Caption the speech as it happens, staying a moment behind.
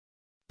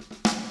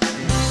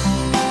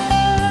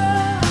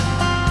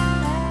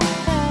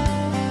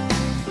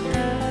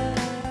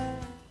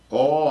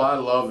I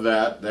love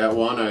that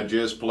one I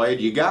just played.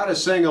 You got to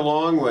sing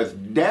along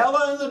with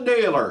Della and the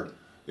Dealer.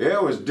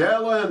 It was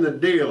Della and the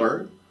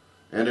Dealer,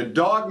 and a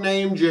dog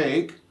named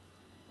Jake,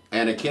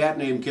 and a cat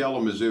named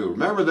Kalamazoo.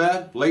 Remember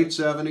that? Late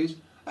 70s?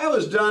 That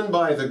was done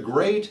by the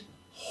great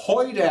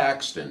Hoyt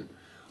Axton.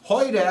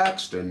 Hoyt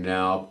Axton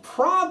now,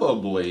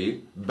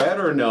 probably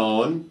better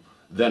known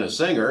than a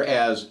singer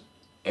as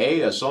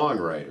A, a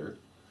songwriter,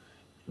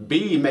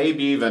 B,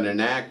 maybe even an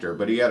actor,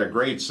 but he had a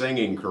great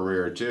singing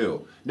career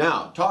too.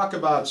 Now, talk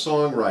about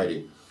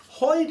songwriting.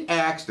 Hoyt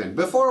Axton,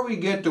 before we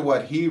get to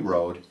what he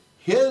wrote,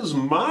 his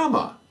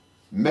mama,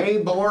 Mae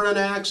Boren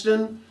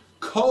Axton,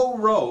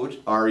 co-wrote,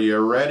 are you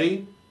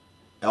ready?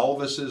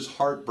 Elvis's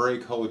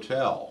Heartbreak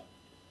Hotel.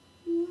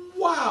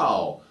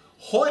 Wow!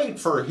 Hoyt,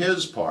 for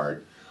his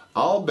part,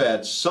 I'll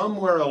bet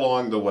somewhere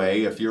along the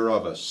way, if you're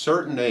of a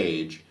certain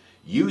age,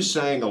 you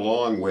sang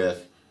along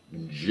with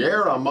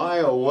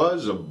Jeremiah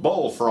was a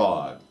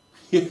bullfrog.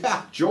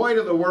 Yeah, Joy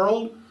to the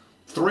World,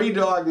 Three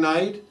Dog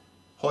Night,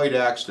 Hoyt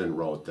Axton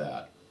wrote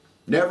that.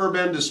 Never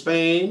Been to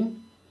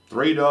Spain,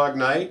 Three Dog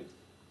Night,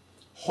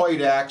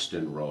 Hoyt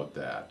Axton wrote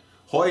that.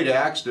 Hoyt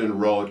Axton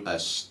wrote a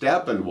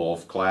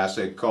Steppenwolf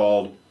classic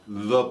called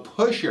The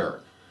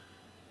Pusher.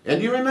 And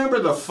do you remember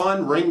the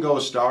fun Ringo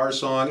Starr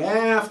song?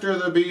 After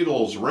the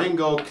Beatles,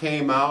 Ringo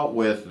came out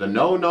with the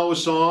No No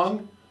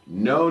song.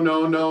 No,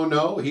 no, no,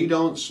 no, he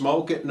don't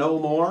smoke it no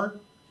more.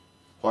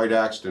 Hoyt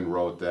Axton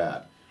wrote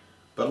that.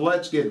 But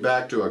let's get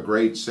back to a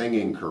great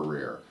singing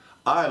career.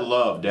 I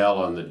love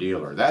Della and the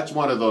Dealer. That's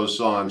one of those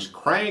songs,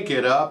 crank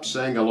it up,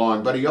 sing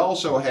along. But he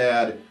also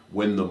had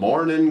When the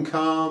Morning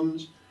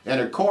Comes,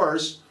 and of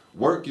course,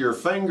 Work Your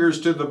Fingers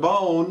to the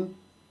Bone.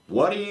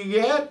 What do you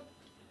get?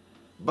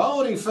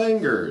 Bony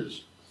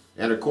fingers.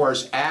 And of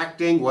course,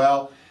 acting,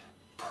 well,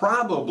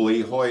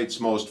 probably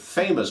Hoyt's most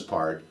famous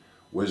part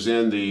was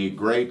in the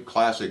great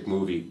classic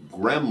movie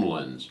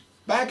Gremlins.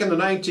 Back in the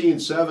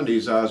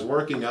 1970s, I was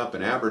working up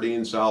in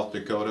Aberdeen, South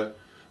Dakota,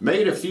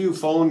 made a few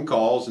phone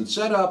calls and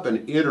set up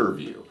an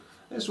interview.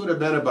 This would have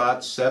been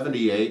about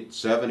 78,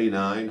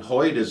 79.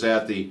 Hoyt is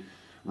at the,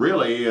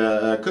 really,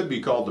 could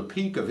be called the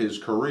peak of his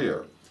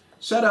career.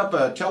 Set up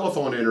a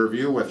telephone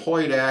interview with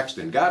Hoyt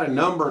Axton, got a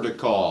number to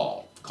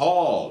call.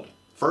 Called.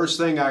 First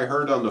thing I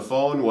heard on the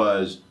phone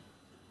was,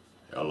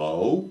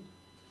 hello?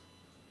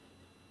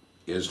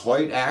 Is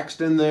Hoyt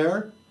Axton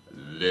there?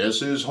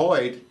 This is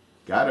Hoyt.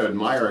 Got to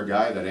admire a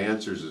guy that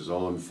answers his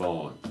own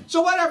phone.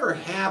 So whatever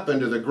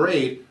happened to the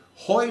great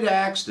Hoyt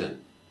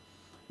Axton?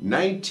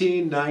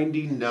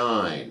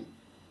 1999.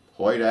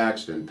 Hoyt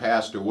Axton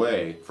passed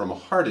away from a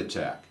heart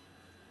attack.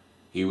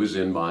 He was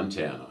in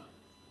Montana.